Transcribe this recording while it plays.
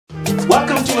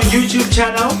Welcome to my YouTube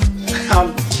channel.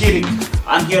 I'm kidding.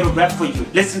 I'm here to rap for you.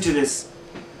 Listen to this.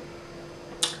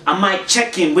 I might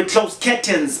check in with closed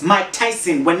curtains. Mike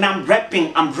Tyson, when I'm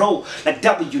rapping, I'm raw like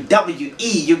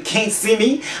WWE. You can't see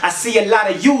me. I see a lot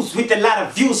of yous with a lot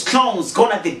of views. Clones,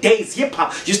 gone are the days hip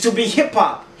hop used to be hip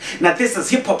hop. Now this is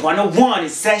hip hop 101 in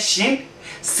session.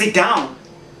 Sit down,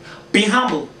 be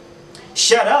humble,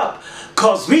 shut up,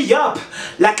 cause we up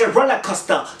like a roller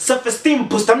coaster. Self-esteem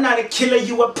boost, I'm not a killer,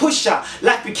 you a pusher.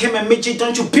 Life became a midget,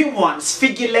 don't you be one.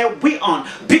 Figure that we on,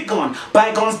 big on,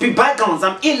 bygones be bygones.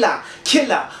 I'm illa,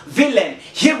 killer, villain,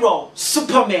 hero,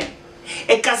 superman.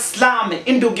 Eka slam,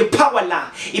 indugi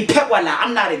pawala, ipewala.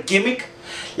 I'm not a gimmick.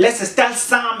 Let's style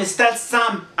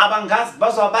Sam, abangas,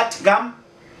 bazo batgam.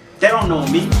 They don't know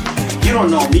me, you don't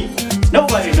know me,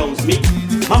 nobody knows me.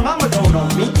 My mama don't know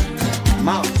me.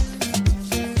 Mouth.